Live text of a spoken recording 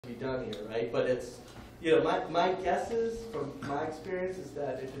done here, right? But it's, you know, my guess is, from my experience, is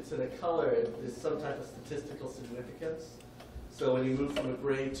that if it's in a color, there's some type of statistical significance. So when you move from a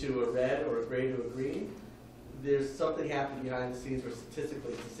gray to a red or a gray to a green, there's something happening behind the scenes where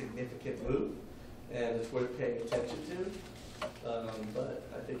statistically it's a significant move, and it's worth paying attention to. But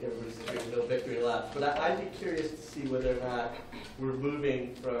I think everybody's agreeing no victory laps. But I'd be curious to see whether or not we're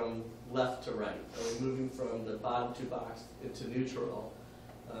moving from left to right. Are we moving from the bottom two box into neutral?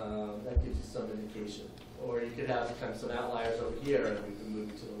 That gives you some indication. Or you could have kind of some outliers over here, and we can move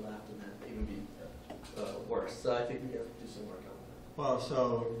to the left, and that even be worse. So I think we have to do some work on that. Well,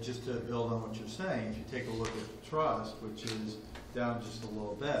 so just to build on what you're saying, if you take a look at trust, which is down just a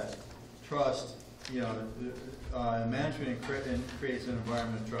little bit, trust, you know, management creates an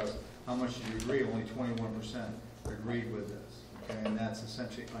environment of trust. How much did you agree? Only 21% agreed with this, okay, and that's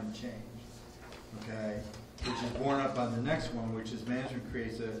essentially unchanged, okay, which is borne up on the next one, which is management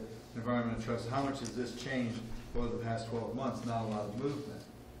creates an environment of trust. How much has this changed over the past 12 months? Not a lot of movement.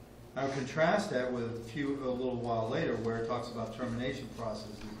 I would contrast that with a little while later where it talks about termination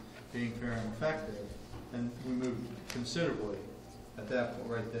processes being fair and effective, and we moved considerably at that point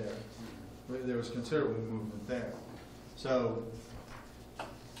right there. There was considerable movement there. So,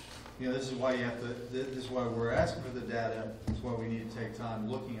 you know, this is why you have to, this is why we're asking for the data. This is why we need to take time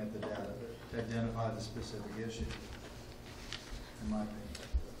looking at the data to identify the specific issues, in my opinion.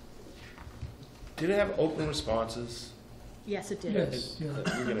 Did it have open responses? Yes, it did. Yes, yeah.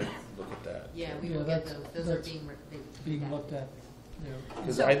 We're going to look at that. Yeah, we Yeah, will get those. Those are being looked at. Yeah.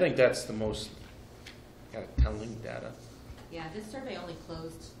 Because I think that's the most kind of telling data. Yeah, this survey only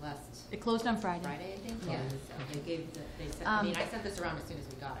closed last It closed on Friday. Friday, I think. Friday. Yeah, so they gave they sent, I mean, I sent this around as soon as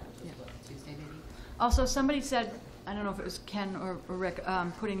we got it, which was what, Tuesday maybe? Also, somebody said, I don't know if it was Ken or Rick,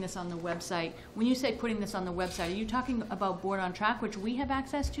 putting this on the website. When you say putting this on the website, are you talking about Board on Track, which we have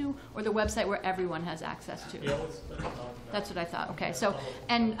access to, or the website where everyone has access to? Yeah, let's talk about That's what I thought. Okay, so,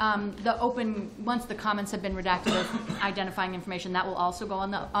 and the open, once the comments have been redacted of identifying information, that will also go on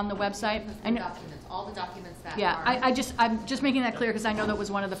the website? The documents, all the documents that Yeah, are. I'm just making that clear because I know that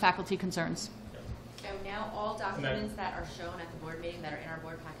was one of the faculty concerns. So now all documents that are shown at the board meeting that are in our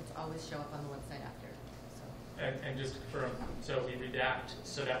board packets always show up on the website after. So. and just to confirm, so we redact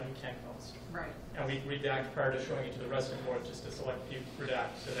so that we can post. Right. And we redact prior to showing it to the rest of the board, just to select few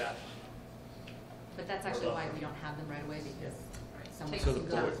redact so that. But that's actually why we don't have them right away because someone So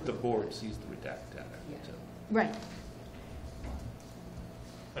else the board sees the redact data. Yeah. So. Right.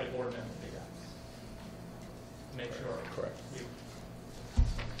 By board member redacts. Make sure. Correct.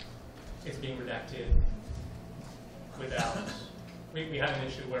 It's being redacted without, we had an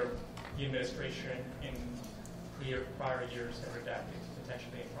issue where the administration in prior years had redacted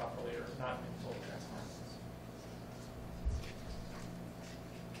potentially improperly or not in full transparency.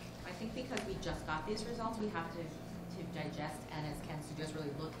 I think because we just got these results, we have to digest and, as Ken suggests, really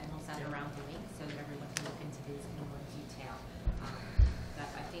look, and we'll send around the link so that everyone can look into these in more detail. That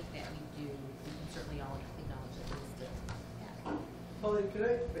I think that we can certainly all acknowledge that this is yeah. Holly, could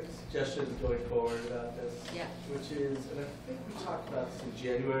I make a suggestion going forward about this? Yeah. Which is, and I think we talked about this in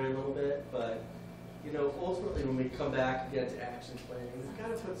January a little bit, but you know, ultimately when we come back again to action planning, we've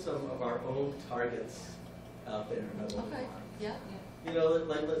got to put some of our own targets out there. Okay. Yeah. You know,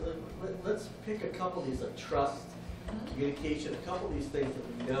 let's pick a couple of these, like trust, communication, a couple of these things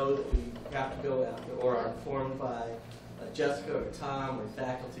that we know that we have to go after or are informed by Jessica or Tom or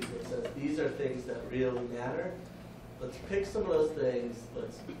faculty that says these are things that really matter. Let's pick some of those things.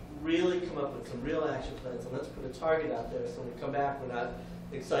 Let's really come up with some real action plans, and let's put a target out there so when we come back, we're not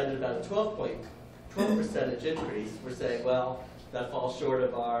excited about a 12% increase. We're saying, well, that falls short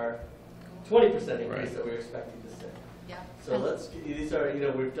of our 20% increase that we were expecting to see. Yeah. So let's, these are, you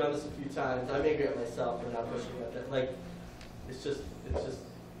know, we've done this a few times. I'm angry at myself for not pushing at that. Like, it's just,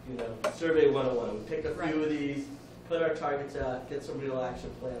 you know, survey 101. We pick a few of these, put our targets out, get some real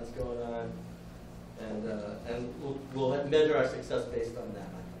action plans going on, and we'll measure our success based on that.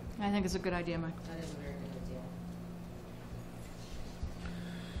 I think it's a good idea, Mike. That is a very good idea.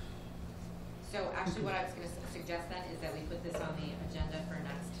 So actually what I was going to suggest then is that we put this on the agenda for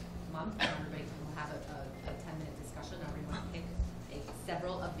next month, and everybody will have a 10-minute discussion. Everyone pick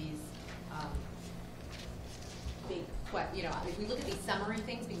several of these big, you know, if we look at these summary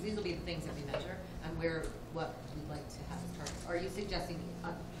things, because these will be the things that we measure, and what we'd like to have as targets. Are you suggesting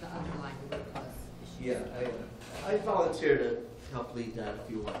the underlying root cause issue? Yeah, I volunteer to help lead that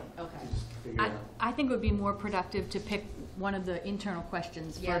if you want. Okay. Just figure it out. I think it would be more productive to pick one of the internal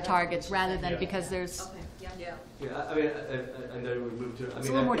questions Yeah, for that's what we targets should rather say. than, Yeah. because there's, Okay, yeah. Yeah, I mean, I know we moved to, I It's a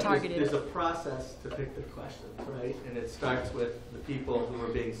mean, little more I think targeted. there's a process to pick the questions, right? And it starts with the people who are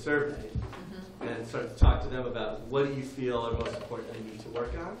being surveyed Mm-hmm. and start to talk to them about what do you feel are most important that you need to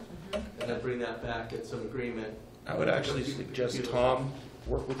work on? Mm-hmm. And then bring that back, get some agreement. I would actually If you suggest feel- Tom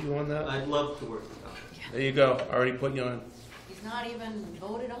work with you on that. I'd love to work with them. There you go, already put you on. He's not even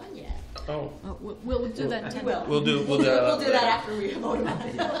voted on yet. Oh, we'll do that. We will. We'll do We'll do that after we vote on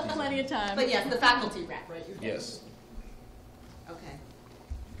it. Plenty of time. But yes, the faculty rep, right? yes. Okay.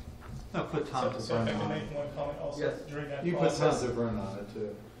 No, put Tom So if I DeVern can on it. make one comment also Yes. during that You put Tom process. DeVern on it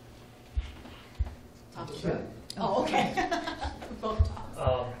too. Tom. Yeah. Oh, okay. Both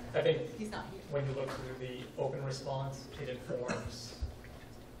Toms. I think He's not here. when you look through the open response, it informs,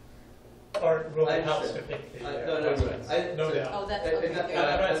 or will I helps to understand. pick the. No, questions. no. No doubt. Oh, that's, And okay, that- good.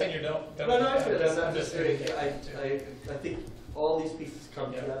 I'm not saying you don't. No, no, I feel that, I'm I'm just saying saying, I think all these pieces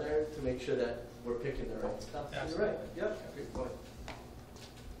come Yeah. together to make sure that we're picking the right stuff. You're Absolutely. right, yep, good point.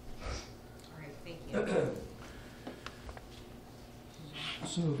 All right, thank you.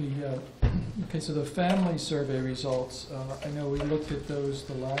 So so the family survey results, I know we looked at those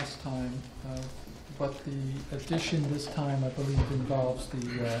the last time, but the addition this time, I believe, involves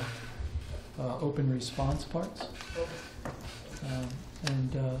the open response parts.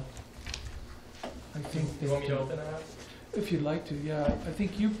 And I think You want me to that, open that up? if you'd like to, yeah, I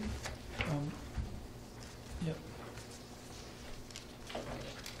think you, yep.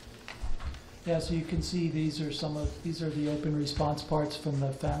 Yeah, so you can see these are these are the open response parts from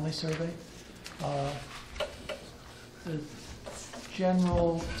the family survey. The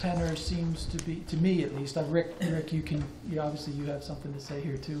general tenor seems to be, to me at least, Rick, you obviously you have something to say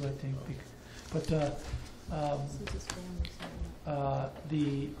here too, I think. But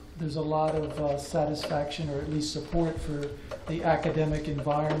there's a lot of satisfaction, or at least support for the academic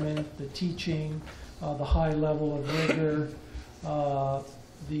environment, the teaching, the high level of rigor,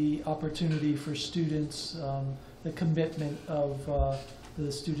 the opportunity for students, the commitment of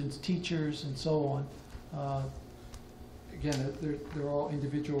the students' teachers, and so on. Again, they're all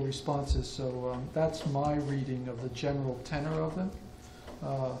individual responses, so that's my reading of the general tenor of them.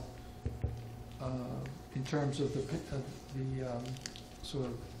 In terms of the sort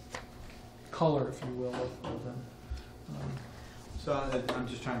of color, if you will, of them. So I'm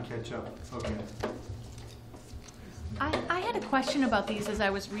just trying to catch up. Okay. I had a question about these as I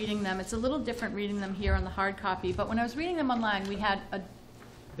was reading them. It's a little different reading them here on the hard copy, but when I was reading them online, we have a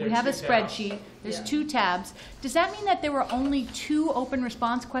There's two tabs. spreadsheet, there's Yeah. 2 tabs. Does that mean that there were only 2 open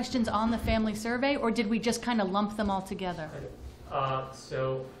response questions on the family survey, or did we just kind of lump them all together?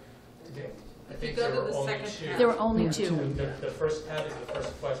 So, I If think you go there to were the only second two. tab. There were only Yeah, 2. two. The first tab is the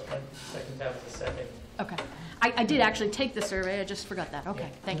first question, second tab is the second. Okay. I did actually take the survey, I just forgot that.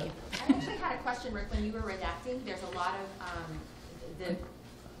 Okay, thank you. I actually had a question, Rick, when you were redacting, there's a lot of,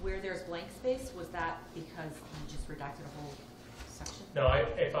 where there's blank space, was that because you just redacted a whole section? No,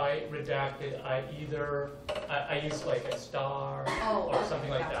 if I redacted, I used like a star Oh, or something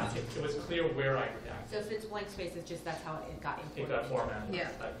like okay. that. It was clear where I redacted. So if it's blank space, it's just that's how it got It imported? got formatted. Yeah.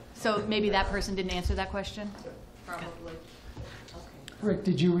 Like, So maybe that person didn't answer that question? Probably. Okay. Rick,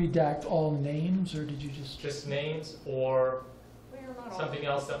 did you redact all names, or did you just? Just names or Well, not all. something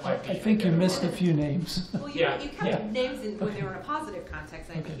else that might be. I think you missed a few names. Well, you Yeah. kept Yeah. names in, when they were in a positive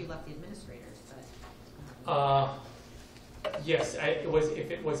context, I think Okay. you left the administrators, but. Yes, if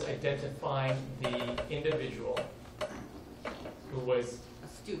it was identifying the individual who was A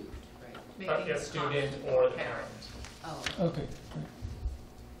student, right? a student or the parent. Oh. Okay.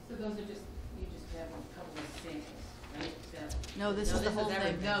 So those are just, you just have a couple of samples, right? So- No, this No, is the this whole is thing.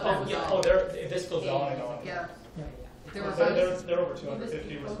 every- no, Oh, that was yeah, all. this goes on and on. Yeah. Yeah. There were There are over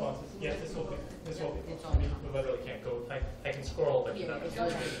 250 responses. Yes, this will be, It's all- we literally can't go, I can scroll, but Yeah, not. it's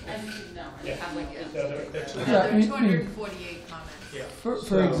Okay, I didn't know. Yeah. Have like So there- there's- Yeah, I There are mean- 248 comments. Yeah. For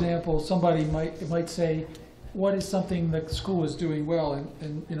So- example, somebody might say, what is something that the school is doing well?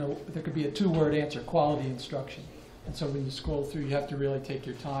 And there could be a 2-word answer, quality instruction. And so when you scroll through, you have to really take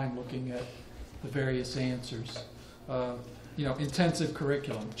your time looking at the various answers. Intensive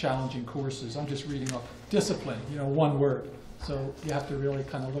curriculum, challenging courses. I'm just reading off discipline, 1 word. So you have to really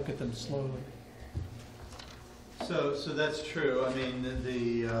kind of look at them slowly. So that's true. I mean,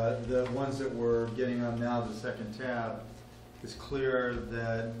 the ones that we're getting on now, the second tab, it's clear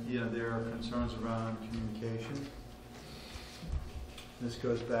that, there are concerns around communication. This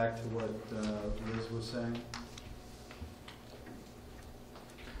goes back to what Liz was saying.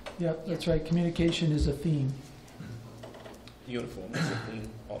 Yeah, that's right. Communication is a theme. Uniform was a theme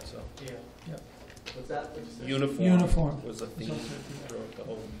also. Yeah. What's that, what you said? Uniform. Was a It's theme also a theme. throughout the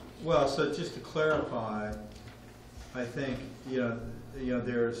whole. Well, so just to clarify, I think,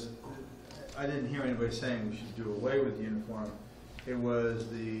 there's, I didn't hear anybody saying we should do away with the uniform. It was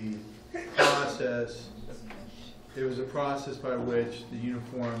the process, it was a process by which the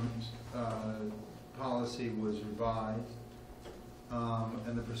uniform policy was revised,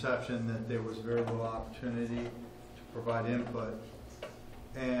 and the perception that there was very little opportunity to provide input.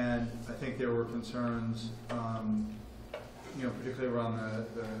 And I think there were concerns, particularly around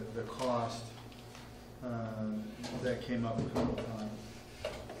the cost that came up a couple of times.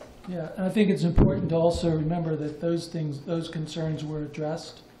 Yeah, and I think it's important to also remember that those concerns were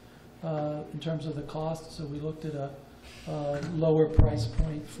addressed in terms of the cost. So we looked at a lower price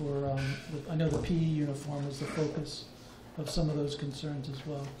point for, I know the PE uniform was the focus of some of those concerns as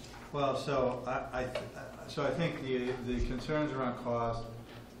well. Well, so I think the concerns around cost,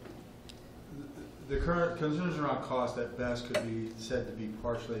 the current concerns around cost at best could be said to be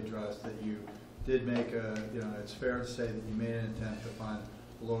partially addressed. That you did make it's fair to say that you made an attempt to find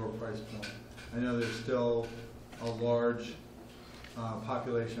a lower price point. I know there's still a large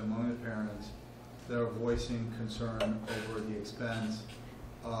population among the parents that are voicing concern over the expense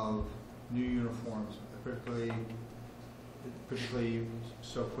of new uniforms, particularly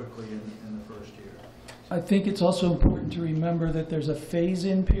so quickly in the first year. I think it's also important to remember that there's a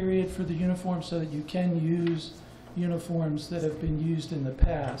phase-in period for the uniform so that you can use uniforms that have been used in the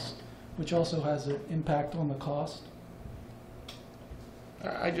past, which also has an impact on the cost.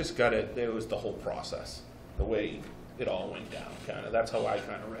 I just got it. It was the whole process, the way it all went down. Kind of. That's how I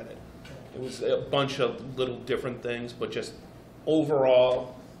kind of read it. It was a bunch of little different things, but just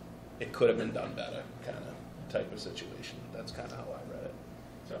overall, it could have been done better. Kind of type of situation. That's kind of how I read it.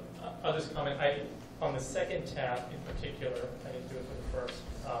 So I'll just comment. On the second tab in particular, I didn't do it for the first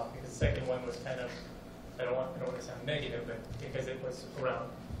because the second one was kind of, I don't want to sound negative, but because it was around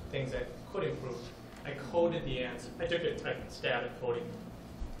things that could improve, I coded the answer. I took a stab at coding,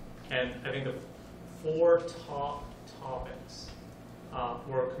 and I think the 4 top topics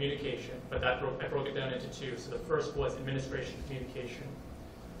were communication, but I broke it down into 2. So the first was administration communication.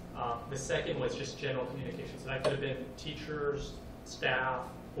 The second was just general communication. So that could have been teachers, staff,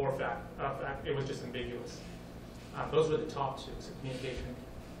 or fact. It was just ambiguous. Those were the top 2, so communication.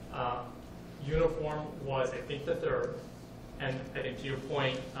 Uniform was, I think, the third. And I think to your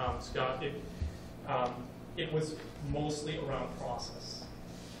point, Scott, it was mostly around process.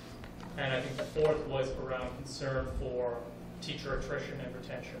 And I think the fourth was around concern for teacher attrition and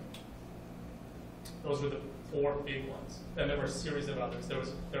retention. Those were the 4 big ones. Then there were a series of others. There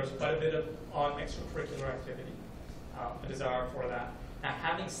was quite a bit of on extracurricular activity, a desire for that. Now,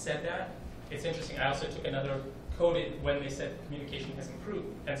 having said that, it's interesting. I also took another coded when they said communication has improved.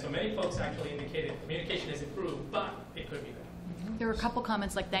 And so many folks actually indicated communication has improved, but it could be better. There were a couple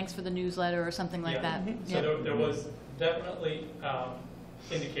comments like thanks for the newsletter or something like that. So there was definitely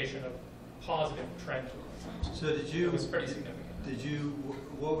indication of positive trend. So it was pretty significant.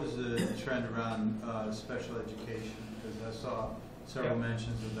 What was the trend around special education? Because I saw several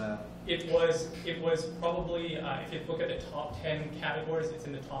mentions of that. It was probably, if you look at the top 10 categories, it's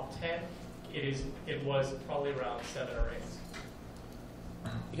in the top 10. It was probably around 7 or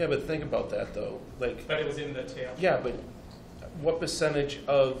 8. Yeah, but think about that though. But it was in the tail. Yeah, but what percentage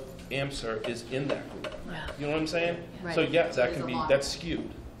of Amsar is in that group? Yeah. You know what I'm saying? Right. So yes, that can There's a be, lot. that's skewed.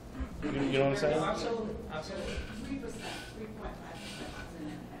 You know what I'm saying? Absolutely. 3%, 3.5% was an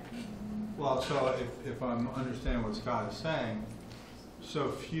impact. Well, so if I'm understanding what Scott is saying, so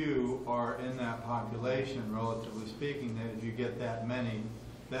few are in that population, relatively speaking, that if you get that many,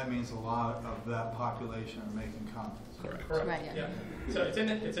 that means a lot of that population are making comments. Correct. Right, yeah. So it's in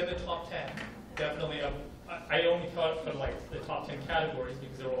the top 10. Definitely. I only thought of like the top 10 categories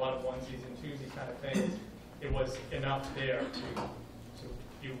because there were a lot of onesies and twosies kind of things. It was enough there to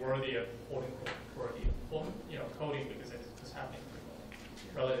be worthy of quote unquote worthy of coding because it was happening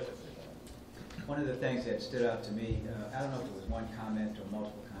relative to One of the things that stood out to me, I don't know if it was one comment or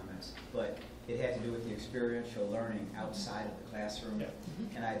multiple comments, but it had to do with the experiential learning outside of the classroom. Yeah.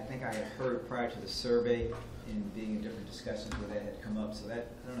 And I think I had heard prior to the survey and being in different discussions where that had come up. So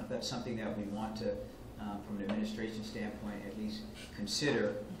that, I don't know if that's something that we want to, from an administration standpoint, at least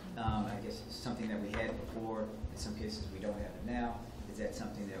consider. I guess it's something that we had before. In some cases, we don't have it now. Is that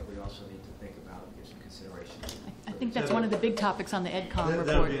something that we also need to think about and give some consideration? I think that's one of the big topics on the EdCom That would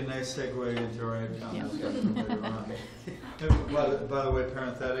report. be a nice segue into our EdCom Yeah. discussion later on. By the way,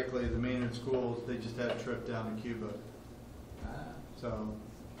 parenthetically, the Maynard schools, they just had a trip down to Cuba. So,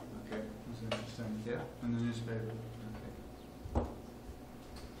 Okay. it was interesting. Yeah. In the newspaper. Okay.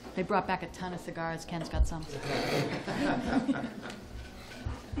 They brought back a ton of cigars. Ken's got some. That's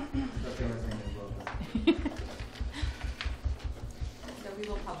the only thing they love. So we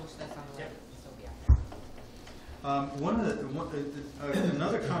will publish this on the web, so it'll be out there.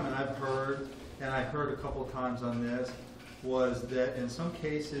 Another comment I've heard, and I heard a couple of times on this, was that in some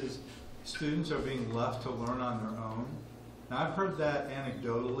cases, students are being left to learn on their own. Now, I've heard that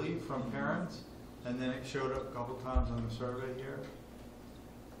anecdotally from parents, and then it showed up a couple of times on the survey here.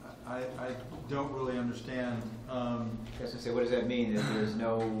 I don't really understand. I was gonna say, what does that mean, that there's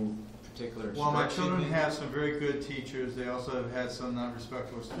no particular Well, my structure? children have some very good teachers. They also have had some not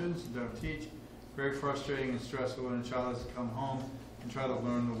respectful students who don't teach. Very frustrating and stressful when a child has to come home and try to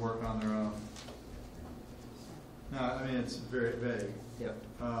learn to work on their own. Now, I mean, it's very vague, Yep.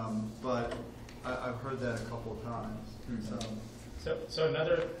 but I've heard that a couple of times. So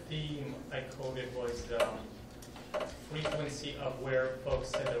another theme I quoted was frequency of where folks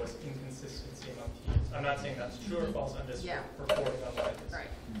said there was inconsistency among teachers. I'm not saying that's true or false, I'm just Yeah. reporting on what it is. Right.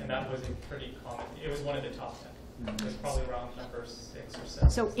 And that was a pretty common, it was one of the top 10. It was probably around number 6 or 7.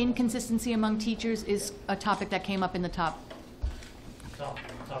 So inconsistency among teachers is a topic that came up in the top. Top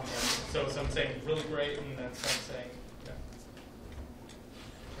 10. So some saying really great, and then some saying, yeah,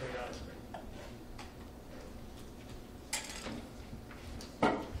 really not as great.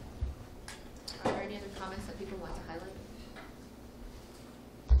 Are there any other comments that people want to highlight?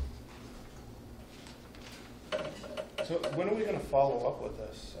 So when are we gonna follow up with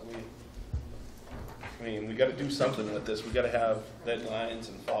this? I mean, we gotta do something with this. We gotta have deadlines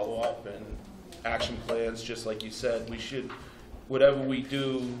and follow up and action plans, just like you said. We should, whatever we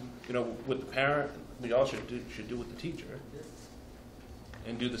do, you know, with the parent, we all should do with the teacher.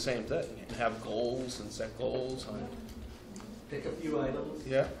 And do the same thing, and have goals and set goals on, Pick a few items,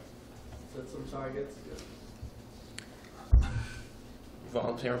 yeah, set some targets.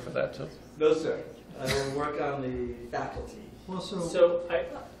 volunteering for that too. No, sir. I will work on the faculty. Well, So I'm sorry,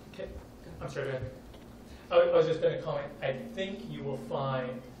 go ahead. I was just going to comment, I think you will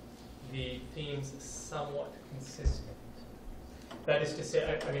find the themes somewhat consistent. That is to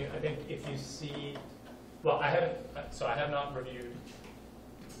say, I mean, I think if you see, well, I have not reviewed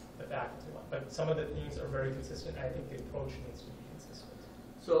the faculty one, but some of the themes are very consistent. I think the approach needs to be consistent.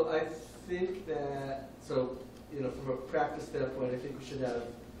 So I think that, so, you know, from a practice standpoint, I think we should have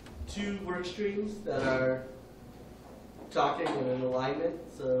 2 work streams that are talking and in alignment.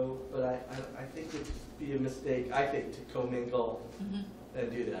 So, but I think it'd be a mistake, I think, to commingle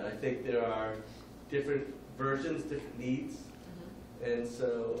and do that. I think there are different versions, different needs. And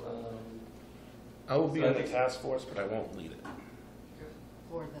so, I will be So I on the think- task force, but I won't lead it,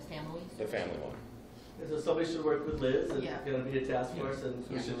 For the families? the family one. and so somebody should work with Liz, and Yeah. going to be a task force, and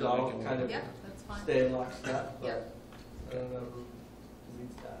we Yeah. should all kind of Yep, that's fine. stay in lockstep. But Yep. I don't know who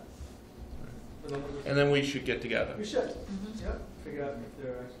leads that. But then And then we should get together. we should, Mhm. yeah, figure out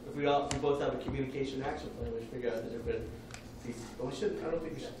if we both have a communication action plan, we should figure out the different pieces. But we should, I don't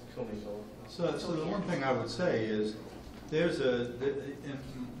think we should commingle. So the one thing I would say is, in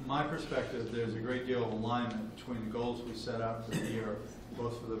my perspective, there's a great deal of alignment between the goals we set out for the year,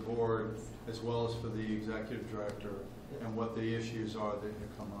 both for the board as well as for the executive director, and what the issues are that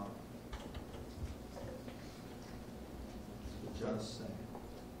have come up. Just saying.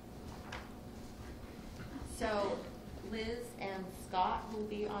 So Liz and Scott will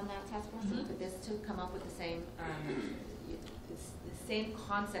be on that task force for this to come up with the same, the same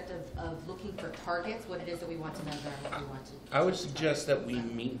concept of looking for targets, what it is that we want to measure and what we want to. I would suggest that we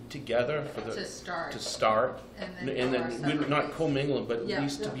meet together for To start. to start, And and go our then separate we're not ways. commingling, but at Yeah.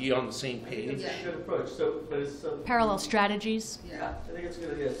 least to be on the same I think page. it's a good approach. So, but it's Parallel strategies. Yeah, I think it's a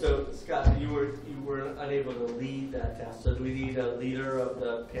good idea. So, Scott, you were unable to lead that task. So, do we need a leader of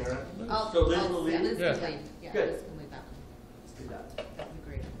the parent? So, Liz will lead. Liz Yeah. can lead. Yeah, Good. Liz can lead that. Let's do that. That would be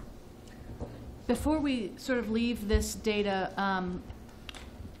great. Before we sort of leave this data, I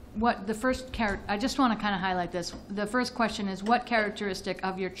just want to kind of highlight this. The first question is, what characteristic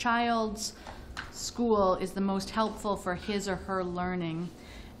of your child's school is the most helpful for his or her learning?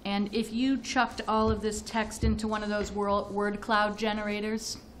 And if you chucked all of this text into one of those word cloud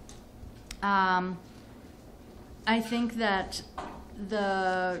generators, I think that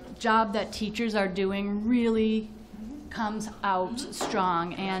the job that teachers are doing really comes out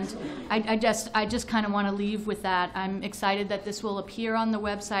strong, and I just kind of want to leave with that. I'm excited that this will appear on the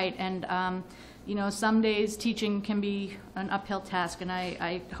website, and you know, some days teaching can be an uphill task, and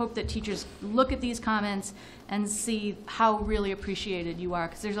I hope that teachers look at these comments and see how really appreciated you are,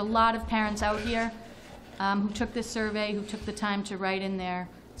 because there's a lot of parents out here who took this survey, who took the time to write in there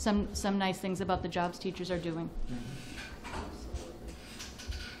some nice things about the jobs teachers are doing.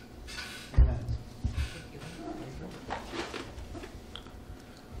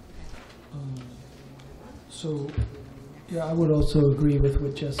 So, yeah, I would also agree with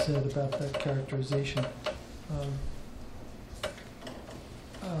what Jess said about that characterization.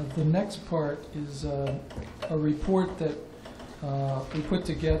 The next part is a report that we put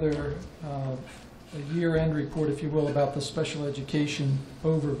together, a year-end report, if you will, about the special education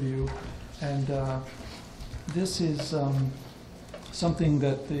overview. And this is something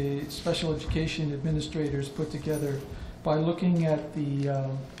that the special education administrators put together by looking at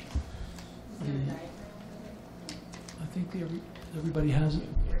I think everybody has it.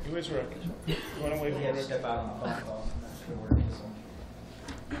 Who is Rick? You want to wait We had for to Rick? step out on the phone call. I'm not sure where it is.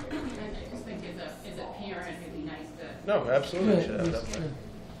 I just think as a parent, it'd be nice to. No, absolutely. Yeah, Should have it's- that.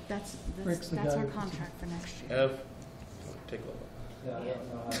 That's, Rick's the that's guy our who- contract for next year. Ev, take a look. Yeah, I don't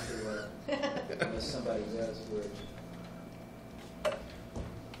know how to, unless somebody does, would. I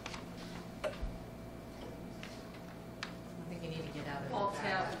think you need to get out of Alt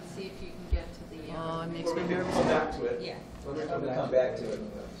tab and see if you can get to the. Oh, it makes Or me we can nervous. come back to it. Yeah. Let me We'll come back to it.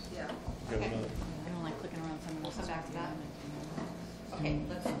 Yeah. Give Okay. another- I don't like clicking around someone else's. Come back to that. document. Okay,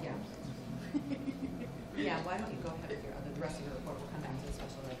 let's, yeah. Yeah, why don't you go ahead with your other, the rest of your report, we'll come back to the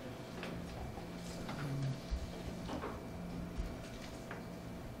special ed.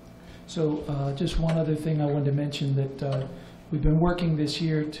 So just one other thing I wanted to mention, that we've been working this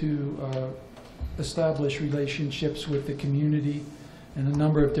year to establish relationships with the community in a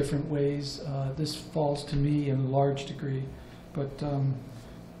number of different ways. This falls to me in a large degree, but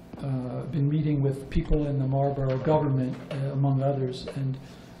been meeting with people in the Marlborough government, among others, and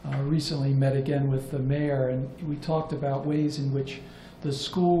recently met again with the mayor, and we talked about ways in which the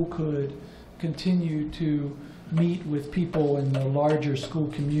school could continue to meet with people in the larger school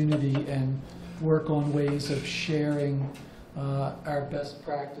community and work on ways of sharing our best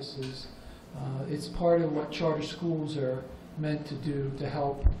practices. It's part of what charter schools are meant to do, to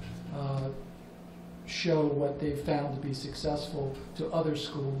help show what they've found to be successful to other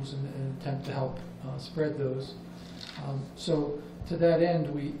schools and attempt to help spread those. So to that end,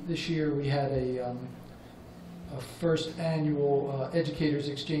 this year we had a first annual educators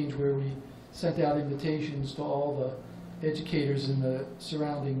exchange where we sent out invitations to all the educators in the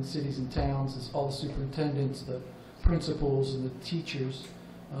surrounding cities and towns, all the superintendents, the principals, and the teachers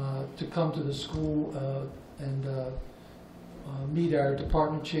to come to the school and meet our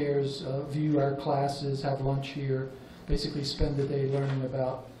department chairs, view our classes, have lunch here, basically spend the day learning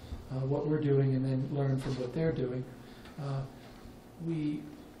about what we're doing and then learn from what they're doing. We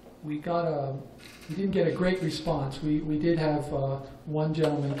didn't get a great response. We did have one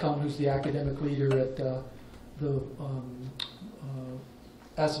gentleman come who's the academic leader at the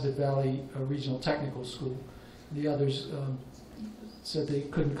Assabet Valley Regional Technical School. The others said they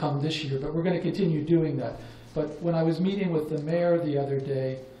couldn't come this year, but we're going to continue doing that. But when I was meeting with the mayor the other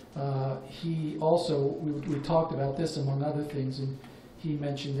day, he also, we talked about this among other things, and he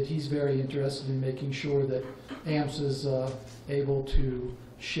mentioned that he's very interested in making sure that AMPS is able to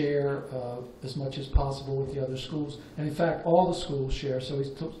share as much as possible with the other schools. And in fact, all the schools share, so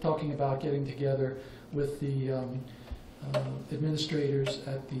he's talking about getting together with the administrators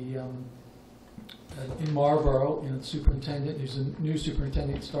at the in Marlborough, the superintendent. There's a new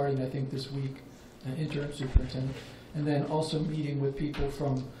superintendent starting, I think, this week, an interim superintendent, and then also meeting with people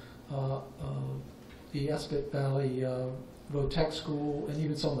from the Assabet Valley Tech School and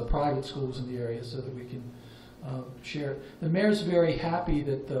even some of the private schools in the area, so that we can share. The mayor's very happy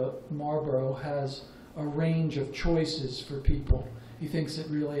that the Marlborough has a range of choices for people. He thinks it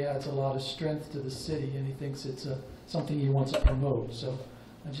really adds a lot of strength to the city, and he thinks it's something he wants to promote. So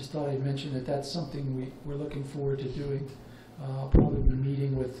I just thought I'd mention that that's something we're looking forward to doing. I'll probably be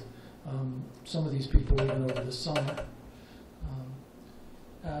meeting with some of these people even over the summer.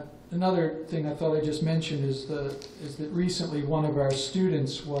 Another thing I thought I'd just mention is that recently one of our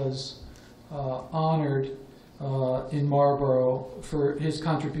students was honored in Marlborough for his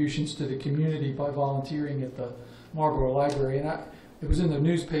contributions to the community by volunteering at the Marlborough Library. And it was in the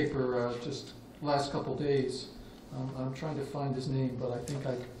newspaper just last couple days. I'm trying to find his name, but I think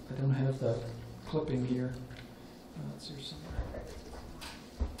I don't have that clipping here. It's here somewhere.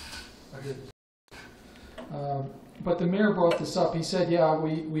 I did. But the mayor brought this up. He said, yeah,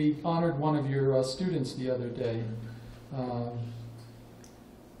 we honored one of your students the other day.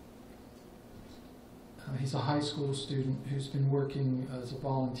 He's a high school student who's been working as a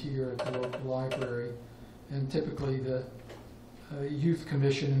volunteer at the local library. And typically the Youth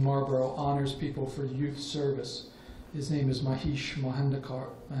Commission in Marlborough honors people for youth service. His name is Mahesh Mahendarkar.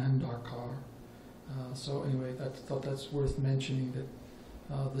 So anyway, I thought that's worth mentioning,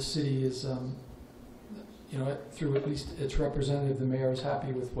 that the city is, through at least its representative, the mayor is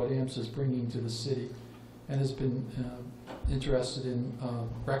happy with what AMPS is bringing to the city. and has been interested in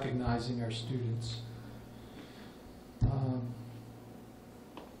recognizing our students.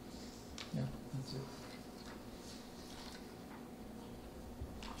 Yeah, that's it.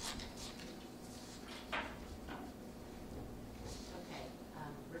 Okay,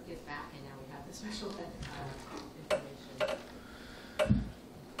 Rick is back, and now we have the special ed information.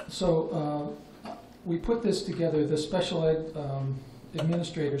 So we put this together, the special ed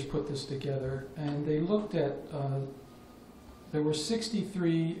administrators put this together, and they looked at, there were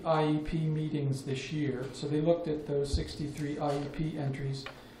 63 IEP meetings this year, so they looked at those 63 IEP entries,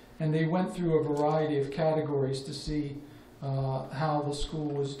 and they went through a variety of categories to see how the school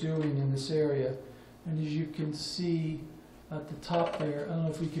was doing in this area. And as you can see at the top there, I don't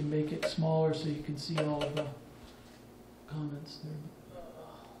know if we can make it smaller so you can see all of the comments there.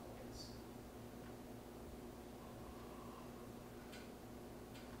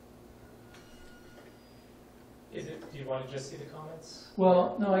 Do you want to just see the comments?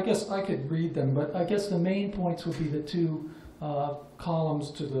 Well, no, I guess I could read them, but I guess the main points would be the two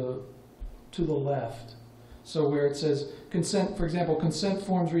columns to the left. So where it says consent, for example, consent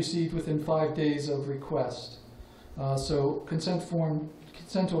forms received within 5 days of request. So consent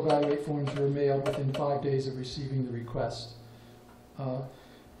to evaluate forms were mailed within 5 days of receiving the request.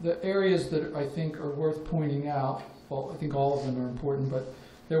 The areas that I think are worth pointing out, well, I think all of them are important, but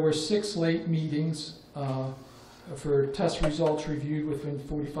there were 6 late meetings for test results reviewed within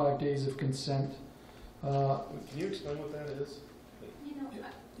 45 days of consent. Can you explain what that is? You know,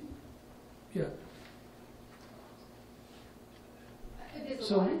 Yeah. there's a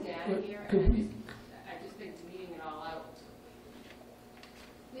So, lot of data here, could and we- I just think meeting it all out.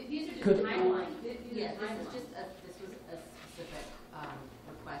 These are just Could- timelines. Yeah, this was a specific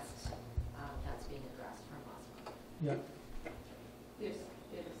request that's being addressed from last month. Yeah. There's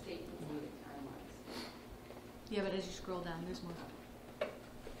a statement meeting timelines. Yeah, but as you scroll down, there's more.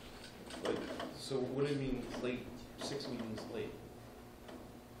 So what do you mean late, 6 meetings late?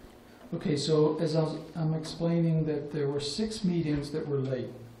 Okay, so as I'm explaining that there were 6 meetings that were late.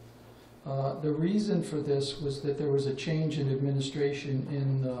 The reason for this was that there was a change in administration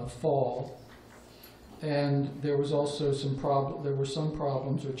in the fall, and there was also some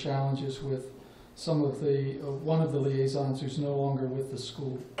problems or challenges with some of the one of the liaisons who's no longer with the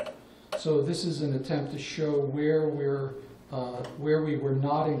school. So this is an attempt to show where we were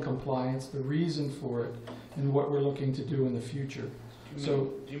not in compliance, the reason for it, and what we're looking to do in the future.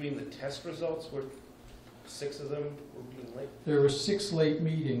 Do you mean the test results were 6 of them were being late? There were 6 late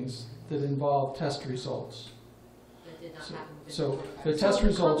meetings that involved test results. That did not So- happen within So 45 the days. test So the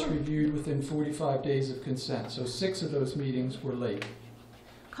results column- reviewed within 45 days of consent. So 6 of those meetings were late.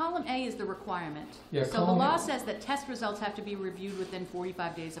 Column A is the requirement. Yeah, So the column law A- says that test results have to be reviewed within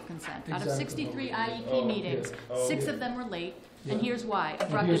 45 days of consent. Out of Exactly. 63 Oh, IEP meetings, yeah. 6 yeah. of them were late, Yeah. and here's why. And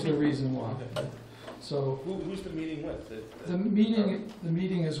Abrupt here's the admin- reason why. So Who's the meeting with? the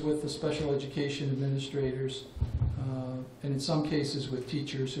meeting is with the special education administrators, and in some cases with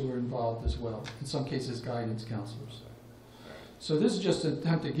teachers who are involved as well. In some cases, guidance counselors. So this is just an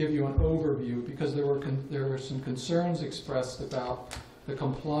attempt to give you an overview because there were some concerns expressed about the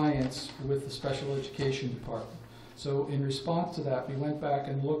compliance with the special education department. So in response to that, we went back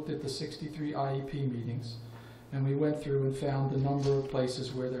and looked at the 63 IEP meetings, and we went through and found a number of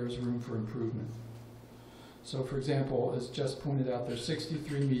places where there was room for improvement. So for example, as just pointed out, there's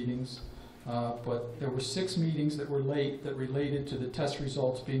 63 meetings, but there were 6 meetings that were late that related to the test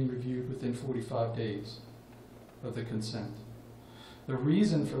results being reviewed within 45 days of the consent. The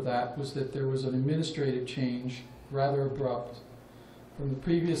reason for that was that there was an administrative change, rather abrupt, from the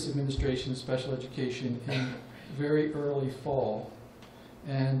previous administration of special education in very early fall.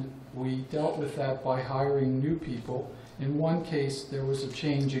 And we dealt with that by hiring new people. In one case, there was a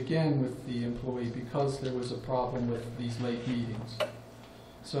change again with the employee because there was a problem with these late meetings.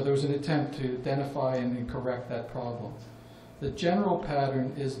 So there was an attempt to identify and correct that problem. The general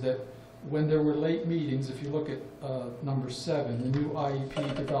pattern is that when there were late meetings, if you look at number 7, the new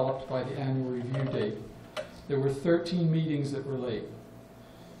IEP developed by the annual review date, there were 13 meetings that were late.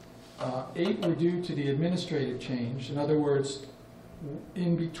 8 were due to the administrative change. In other words,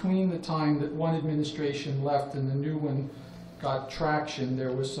 in between the time that one administration left and the new one got traction,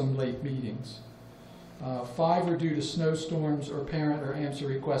 there was some late meetings. 5 were due to snowstorms or parent or AMSA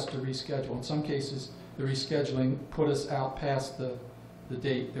requests to reschedule. In some cases, the rescheduling put us out past the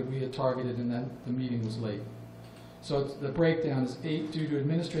date that we had targeted and then the meeting was late. So the breakdown is 8 due to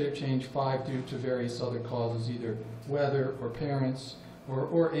administrative change, 5 due to various other causes, either weather or parents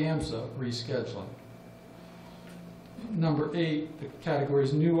or AMSA rescheduling. Number 8, the category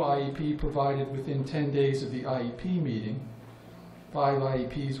is new IEP provided within 10 days of the IEP meeting. 5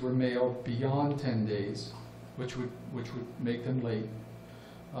 IEPs were mailed beyond 10 days, which would make them late.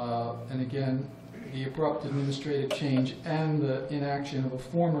 And again, the abrupt administrative change and the inaction of a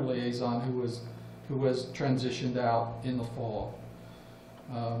former liaison who was transitioned out in the fall.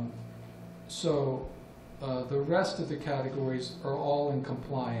 The rest of the categories are all in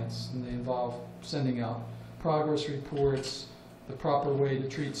compliance, and they involve sending out progress reports, the proper way to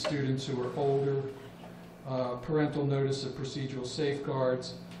treat students who are older, parental notice of procedural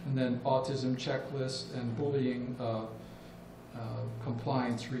safeguards, and then autism checklist and bullying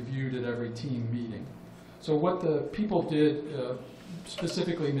compliance reviewed at every team meeting. So what the people did,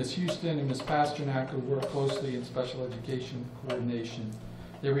 specifically Ms. Houston and Ms. Pasternak, who work closely in special education coordination,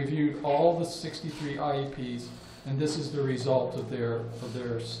 they reviewed all the 63 IEPs, and this is the result of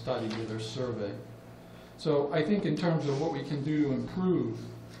their study or their survey. So I think in terms of what we can do to improve,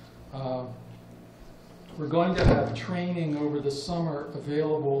 we're going to have training over the summer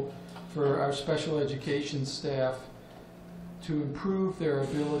available for our special education staff to improve their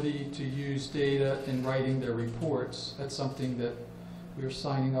ability to use data in writing their reports. That's something that we're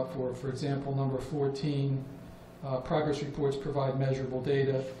signing up for. For example, number 14, progress reports provide measurable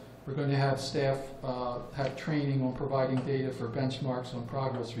data. We're going to have staff have training on providing data for benchmarks on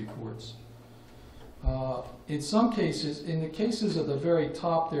progress reports. In some cases, in the cases at the very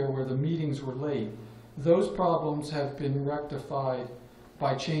top there where the meetings were late, those problems have been rectified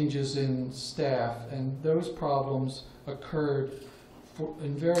by changes in staff, and those problems occurred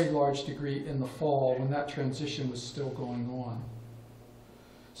in very large degree in the fall when that transition was still going on.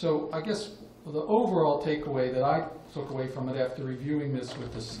 So I guess the overall takeaway that I took away from it after reviewing this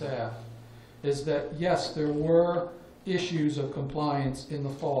with the staff is that yes, there were issues of compliance in the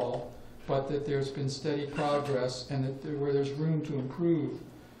fall, but that there's been steady progress, and that where there's room to improve,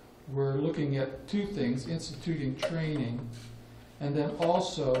 we're looking at 2 things: instituting training, and then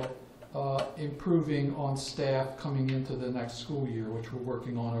also improving on staff coming into the next school year, which we're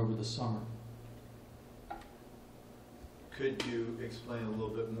working on over the summer. Could you explain a little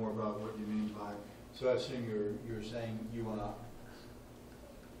bit more about what you mean by, so I assume you're saying you want to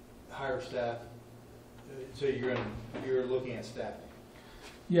hire staff, so you're looking at staffing?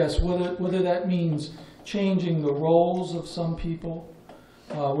 Yes, whether that means changing the roles of some people,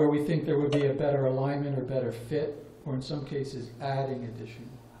 where we think there would be a better alignment or better fit, or in some cases adding additional.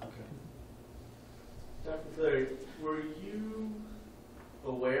 Okay. Dr. Fleury, were you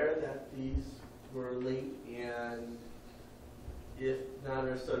aware that these were late, and if not,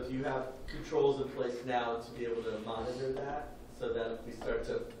 or so, do you have controls in place now to be able to monitor that, so that if we start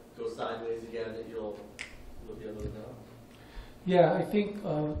to go sideways again, that you'll be able to know? Yeah, I think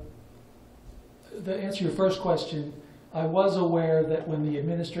to answer your first question, I was aware that when the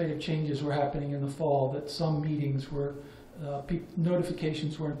administrative changes were happening in the fall, that some meetings were,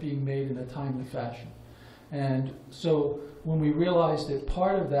 notifications weren't being made in a timely fashion. And so when we realized that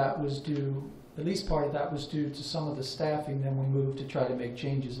part of that was due, at least part of that was due to some of the staffing, then we moved to try to make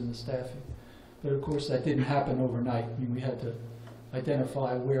changes in the staffing. But of course that didn't happen overnight. I mean, we had to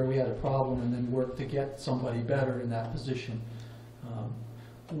identify where we had a problem and then work to get somebody better in that position.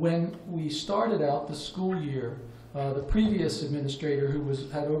 When we started out the school year, the previous administrator who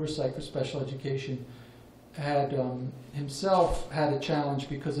had oversight for special education had himself had a challenge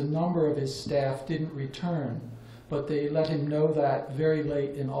because a number of his staff didn't return, but they let him know that very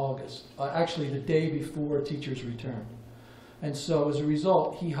late in August, actually the day before teachers returned. And so as a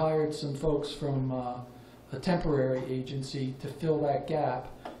result, he hired some folks from a temporary agency to fill that gap,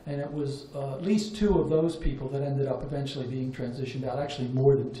 and it was at least 2 of those people that ended up eventually being transitioned out, actually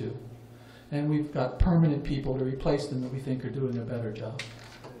more than 2. And we've got permanent people to replace them that we think are doing a better job.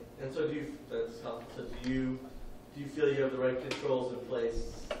 And so do you feel you have the right controls in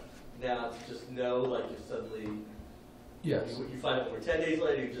place now to just know, like if suddenly Yes. you find out we're 10 days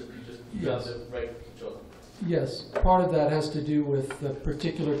later, you Yes. have the right controls in place? Yes, part of that has to do with the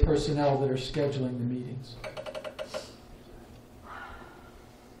particular personnel that are scheduling the meetings.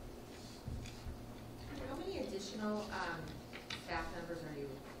 How many additional staff members are you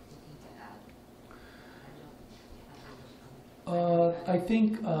looking to add? I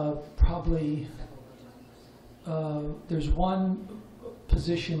think probably there's one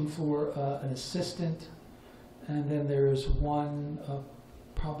position for an assistant, and then there's one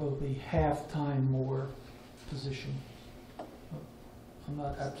probably half-time more position. I'm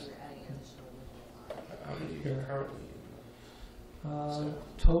not absolutely. How many are you currently?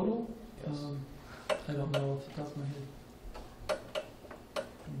 Total? Yes. I don't know off the top of my head.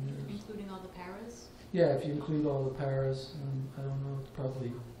 Including all the paras? Yeah, if you include all the paras, I don't know,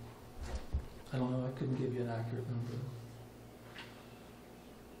 probably, I don't know, I couldn't give you an accurate number.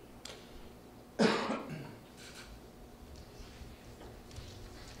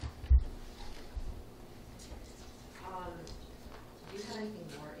 Do you have anything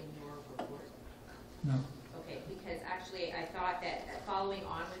more in your report? No. Okay, because actually I thought that following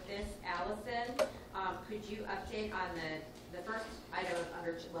on with this, Allison, could you update on the first item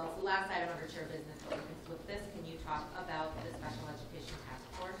under, well, it's the last item under chair business, but we can flip this. Can you talk about the special education task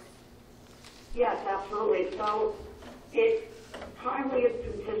force? Yes, absolutely. So it currently is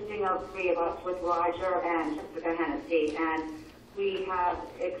consisting of three of us with Roger and Jessica Hennessy, and we have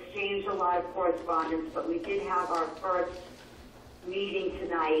exchanged a lot of correspondence, but we did have our first meeting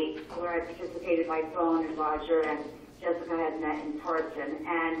tonight where I participated by phone, and Roger and Jessica had met in person.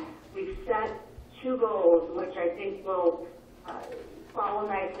 And we've set two goals, which I think will follow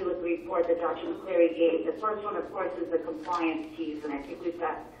nicely with the report that Dr. McCleary gave. The first one, of course, is the compliance piece, and I think we've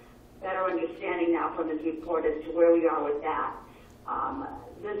got better understanding now from his report as to where we are with that.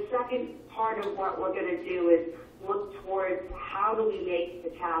 The second part of what we're going to do is look towards how do we make the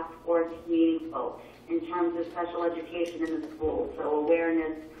task force meaningful in terms of special education in the school. So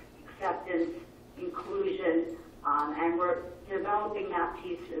awareness, acceptance, inclusion, and we're developing that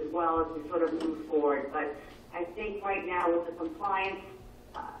piece as well as we sort of move forward. But I think right now with the compliance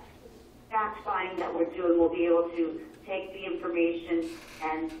fact-finding that we're doing, we'll be able to take the information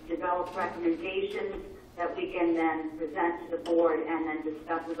and develop recommendations that we can then present to the board and then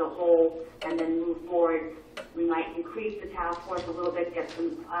discuss as a whole and then move forward. We might increase the task force a little bit, get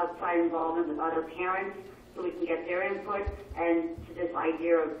some outside involvement with other parents so we can get their input, and to this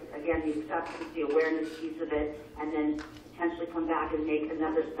idea of, again, the acceptance, the awareness piece of it, and then potentially come back and make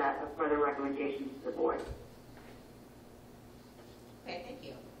another set of further recommendations to the board. Okay, thank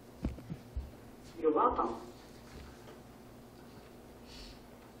you. You're welcome.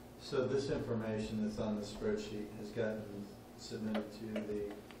 So this information that's on the spreadsheet has gotten submitted to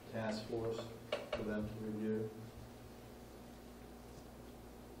the task force for them to review?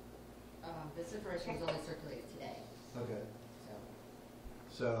 This information was only circulated today, Okay.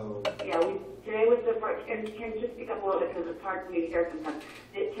 so. So, Yeah, today was the first, and can just speak up a little bit because it's hard for me to hear sometimes.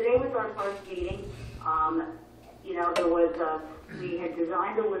 Today was our first meeting. You know, there was we had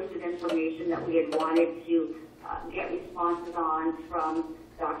designed a list of information that we had wanted to get responses on from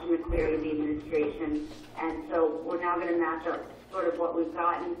Dr. McCleary and the administration, and so we're now going to match up sort of what we've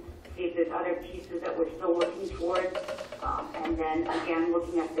gotten, see if there's other pieces that we're still working towards, and then again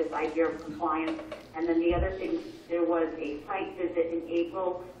looking at this idea of compliance. And then the other thing, there was a site visit in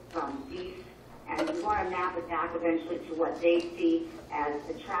April from DEES, and we want to map it back eventually to what they see as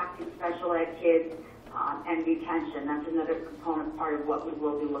attracting special ed kids and retention. That's another component part of what we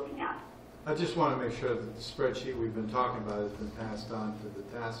will be looking at. I just want to make sure that the spreadsheet we've been talking about has been passed on to the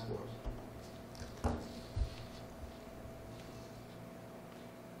task force.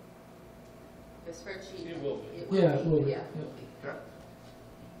 The spreadsheet. It will be. Yeah, it will be. Yeah. Yeah. Okay.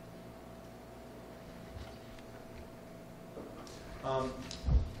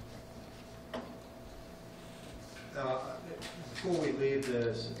 Before we leave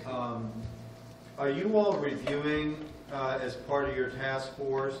this, are you all reviewing as part of your task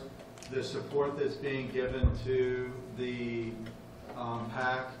force the support that's being given to the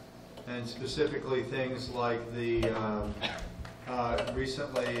PAC, and specifically things like the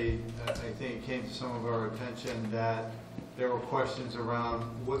recently, I think it came to some of our attention that there were questions around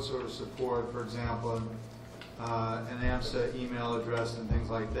what sort of support, for example, an AMSA email address and things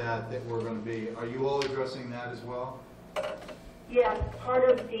like that that were going to be. Are you all addressing that as well? Yes, part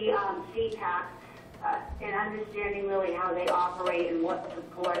of the CPAC and understanding really how they operate and what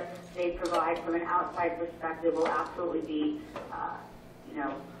support they provide from an outside perspective will absolutely be, you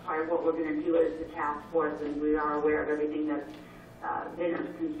know, part of what we're going to do as the task force, and we are aware of everything that's been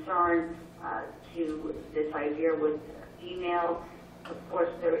of concern to this idea with email. Of course,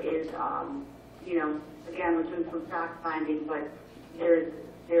 there is, you know, again, we're doing some fact finding, but there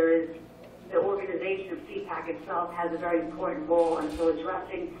is the organization of CPAC itself has a very important role, and so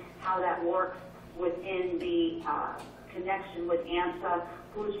addressing how that works within the connection with AMSA,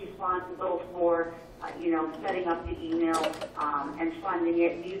 who's responsible for, you know, setting up the email and funding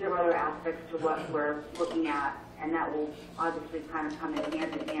it. These are other aspects to what we're looking at, and that will obviously kind of come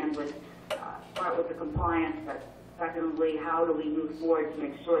in hand with, start with the compliance, but secondly, how do we move forward to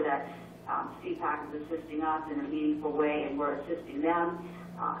make sure that CPAC is assisting us in a meaningful way and we're assisting them.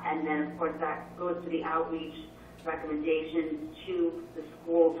 And then, of course, that goes to the outreach recommendation to the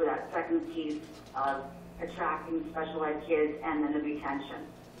school for that second piece of attracting special ed kids and then the retention.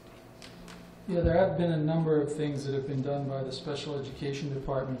 Yeah, there have been a number of things that have been done by the Special Education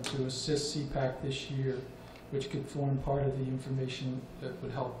Department to assist CPAC this year, which could form part of the information that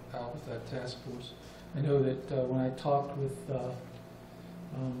would help out with that task force. I know that when I talked with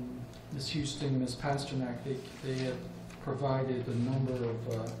Ms. Houston and Ms. Pasternak, they had provided a number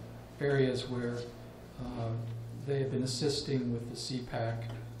of areas where they have been assisting with the CPAC,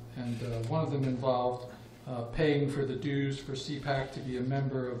 and one of them involved paying for the dues for CPAC to be a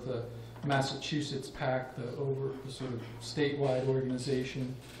member of the Massachusetts PAC, the sort of statewide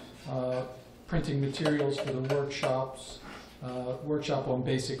organization, printing materials for the workshops, workshop on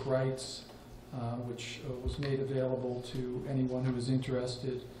basic rights, which was made available to anyone who was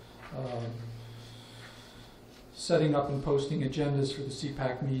interested, setting up and posting agendas for the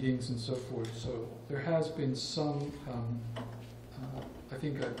CPAC meetings and so forth. So there has been some, I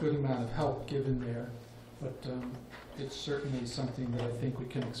think, a good amount of help given there, but it's certainly something that I think we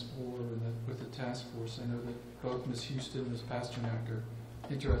can explore with the task force. I know that both Ms. Houston and Ms. Pasternak are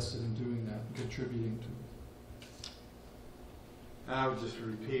interested in doing that and contributing to it. I would just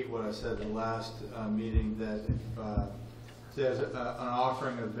repeat what I said in the last meeting, that if there's an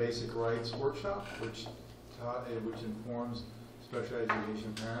offering of basic rights workshop, which informs special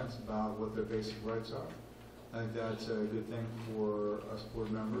education parents about what their basic rights are. I think that's a good thing for us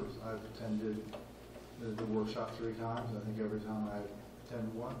board members. I've attended the workshop 3 times. I think every time I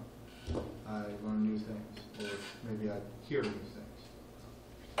attend one, I learn new things, or maybe I hear new things.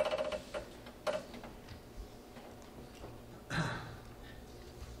 Okay,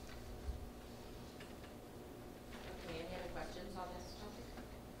 any other questions on this topic?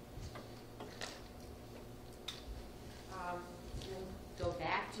 We'll go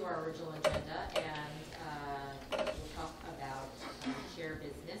back to our original agenda and we'll talk about share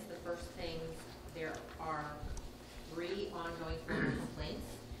business. The first thing, there are 3 ongoing formal complaints.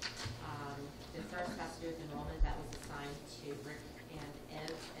 The first has to do with enrollment that was assigned to Rick and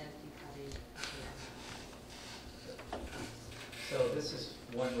Ed. Ed, you have a So this is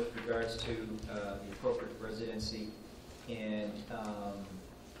one with regards to the appropriate residency, and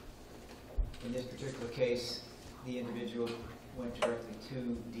in this particular case, the individual went directly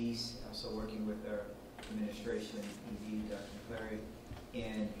to DEAS, also working with our administration, ED, Dr. McClary,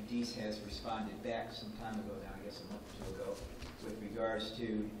 and DEAS has responded back some time ago now, I guess a month or 2 ago, with regards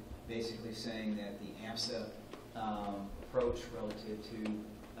to basically saying that the AMSA approach relative to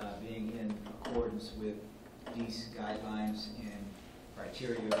being in accordance with DEAS guidelines and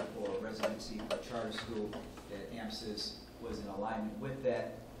criteria for residency for charter school, that AMSA was in alignment with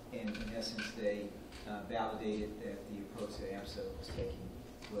that, and in essence they validated that the approach that AMSA was taking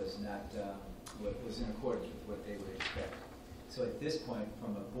was not was in accordance with what they would expect. So at this point,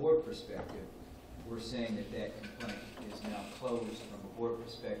 from a board perspective, we're saying that that complaint is now closed from a board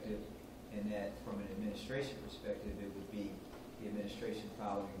perspective, and that from an administration perspective, it would be the administration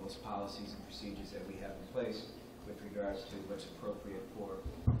following those policies and procedures that we have in place with regards to what's appropriate for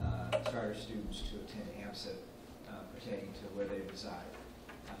charter students to attend AMSA pertaining to where they reside.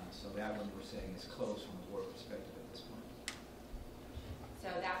 So that one we're saying is closed from a board perspective at this point. So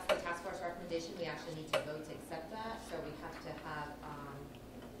that's the task force recommendation. We actually need to vote to accept that. So we have to have,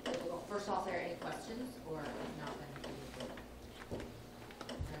 well, first of all, is there any questions, or if not, then we can vote.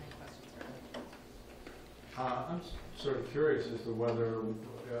 Are there any questions or other comments? I'm sort of curious as to whether,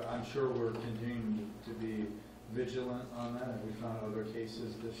 I'm sure we're continuing to be vigilant on that. Have we found other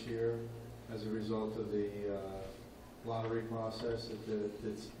cases this year as a result of the lottery process that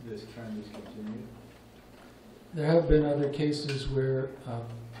this trend has continued? There have been other cases where,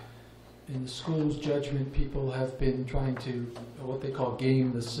 in the school's judgment, people have been trying to, what they call,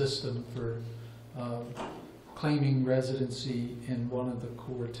 game the system for claiming residency in one of the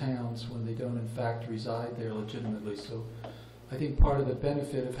core towns when they don't in fact reside there legitimately. So I think part of the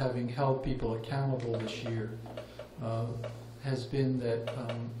benefit of having held people accountable this year has been that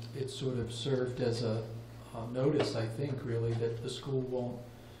it sort of served as a notice, I think, really, that the school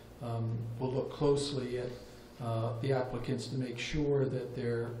will look closely at the applicants to make sure that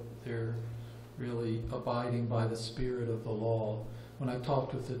they're really abiding by the spirit of the law. When I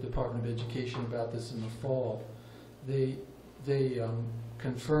talked with the Department of Education about this in the fall, they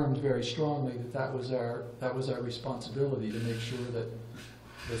confirmed very strongly that that was our responsibility, to make sure that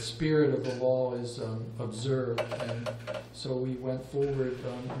the spirit of the law is observed. And so we went forward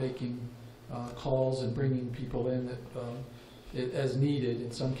making calls and bringing people in as needed in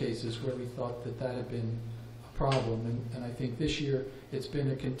some cases where we thought that that had been a problem. And I think this year it's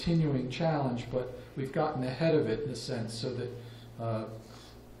been a continuing challenge, but we've gotten ahead of it in a sense, so that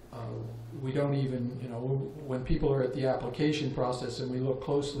We don't even, you know, when people are at the application process and we look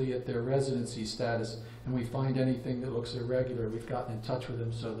closely at their residency status and we find anything that looks irregular, we've gotten in touch with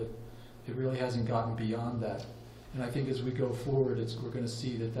them so that it really hasn't gotten beyond that. And I think as we go forward, we're going to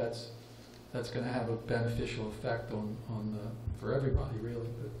see that that's going to have a beneficial effect on for everybody, really.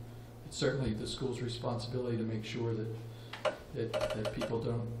 But it's certainly the school's responsibility to make sure that people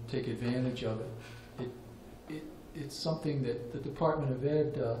don't take advantage of it. It's something that the Department of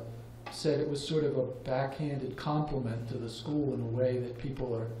Ed said it was sort of a backhanded compliment to the school in a way that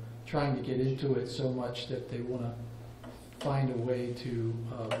people are trying to get into it so much that they want to find a way to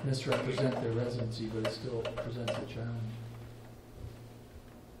misrepresent their residency, but it still presents a challenge.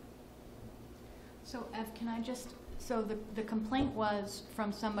 So Ev, can I just, so the complaint was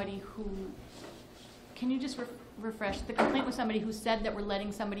from somebody who, can you just refresh, the complaint was somebody who said that we're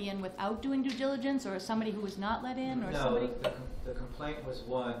letting somebody in without doing due diligence, or somebody who was not let in, or somebody? No, the complaint was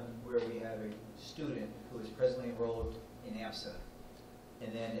one where we have a student who is presently enrolled in AMSA,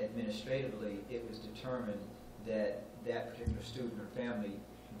 and then administratively, it was determined that that particular student or family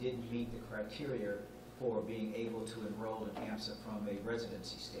didn't meet the criteria for being able to enroll in AMSA from a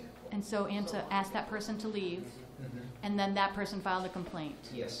residency standpoint. And so AMSA asked that person to leave, and then that person filed a complaint.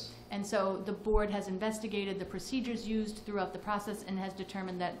 Yes. And so the board has investigated the procedures used throughout the process and has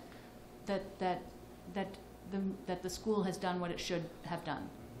determined that the school has done what it should have done.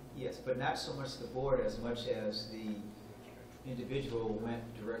 Yes, but not so much the board as much as the individual went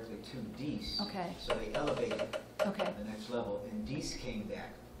directly to DEAS. Okay. So they elevated Okay. the next level, and DEAS came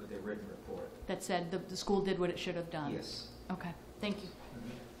back with a written report. That said the school did what it should have done. Yes. Okay. Thank you.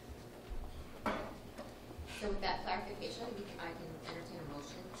 So with that clarification, I can entertain a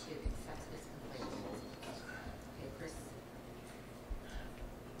motion to accept this complaint. Okay, Chris.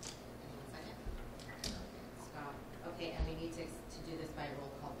 One second. Scott. Okay, and we need to do this by roll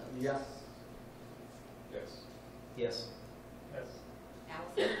call vote. Yes. Yes. Yes. Yes.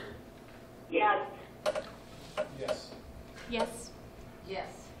 Allison? Yes. Yes. Yes.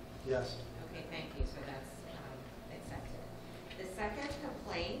 Yes. Yes. Okay, thank you, so that's accepted. The second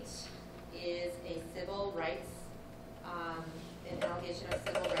complaint is a civil rights, an allegation of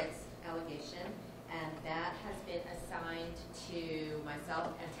civil rights allegation, and that has been assigned to myself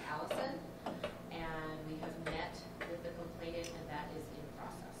and to Allison, and we have met with the complainant, and that is in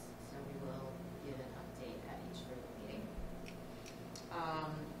process, so we will give an update at each further meeting.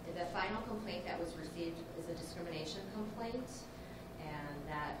 The final complaint that was received is a discrimination complaint, and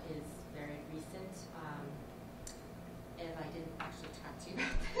that is very recent. And I didn't actually talk to you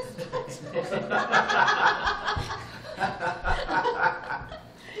about this.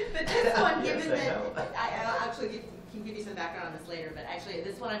 But this one, given Yes, I that, I'll actually can give you some background on this later, but actually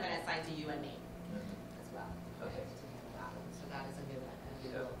this one I'm going to assign to you and me as well. Okay. To handle that one. So that is a new one, and we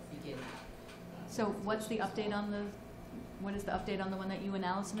will begin that. So what's the update on what is the update on the one that you and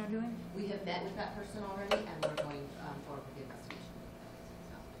Allison are doing? We have met with that person already, and we're going forward with the investigation.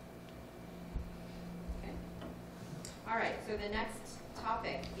 So. Okay. All right, so the next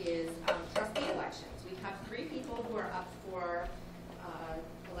topic is trustee elections. We have 3 people who are up for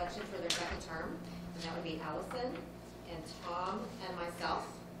election for their second term, and that would be Allison and Tom and myself.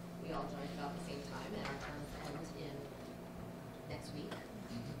 We all joined about the same time, and our terms end in next week.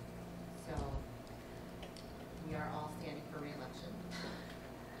 So we are all standing for re-election.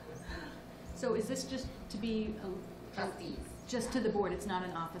 So is this just to be Trustees. just to the board? It's not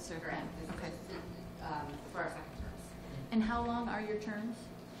an officer Correct. thing? This Okay. is for our second terms. And how long are your terms?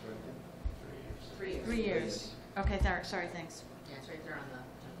 3 years. 3 years. Okay, sorry, thanks. Yeah, it's right there on the.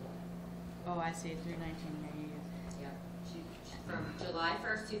 Oh, I see, through 19, yeah. Yeah, from July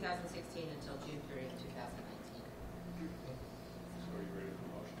 1st, 2016 until June 30th, 2019. So are you ready for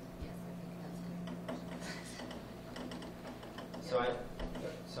motion? Yes, I think that's good.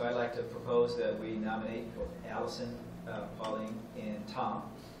 So I'd like to propose that we nominate both Allison, Pauline, and Tom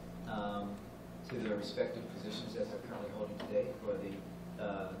to their respective positions that they're currently holding today for the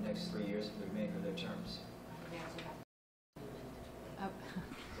next 3 years for the remainder of their terms. We actually have Oh.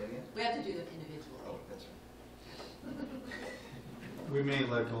 Say again? we have to do them individually. Oh, that's right. We may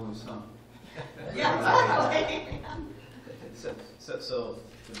elect only some. Yeah, exactly. So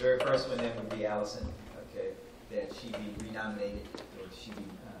the very first one then would be Allison, okay, that she be renominated, or she be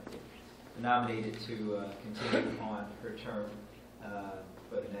nominated to continue on her term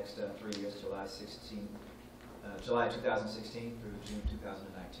for the next 3 years, July 2016 through June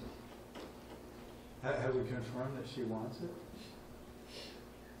 2019. Have we confirmed that she wants it?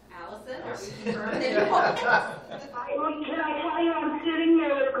 Allison or Yes. Yes. Can I tell you, I'm sitting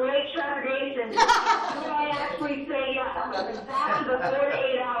here with great trepidation. Do I actually say yes? It's back to the 4 to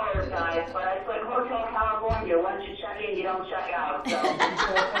 8 hours, guys, but it's like Hotel California. Once you check in, you don't check out, so.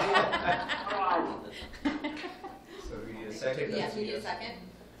 Come on. So we need a second? Yes, we need a second.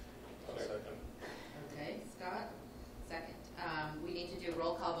 Second. Okay, Scott, second. We need to do a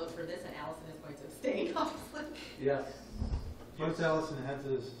roll call vote for this, and Allison is going to abstain, obviously. Yes. What's Allison had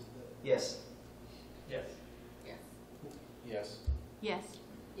to, Yes. Yes. Yes. Yes. Yes.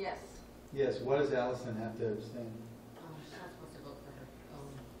 Yes. yes, what does Allison have to abstain? She's not supposed to vote for her own,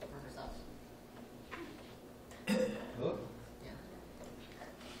 for herself. Oh, Yeah.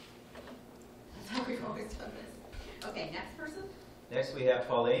 That's how we've always done this. Okay, next person? Next, we have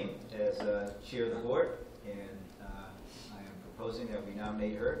Pauline as chair of the board, and I am proposing that we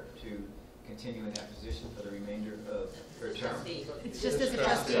nominate her to continue in that position for the remainder of her term. Trustee. It's just as a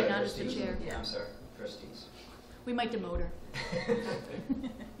trustee, Sorry, not as the trustees. chair. Yeah, I'm sorry, trustees. We might demote her.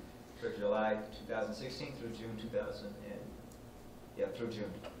 For July 2016 through June 2000 and, through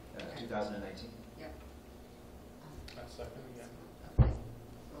June 2019. Yep. Second again. Okay,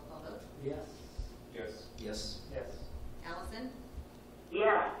 roll call vote. Yes. Yes. Yes. Yes. Allison?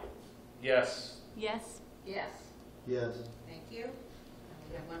 Yes. Yes. Yes. Yes. yes, Thank you. And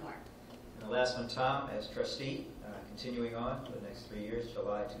we have one more. And the last one, Tom, as trustee, continuing on for the next 3 years,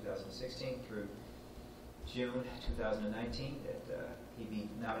 July 2016 through June 2019, that he be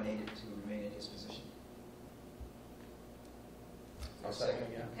nominated to remain in his position. I'll second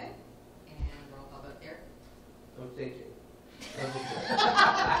again. Okay, and roll call vote there. Oh, thank you.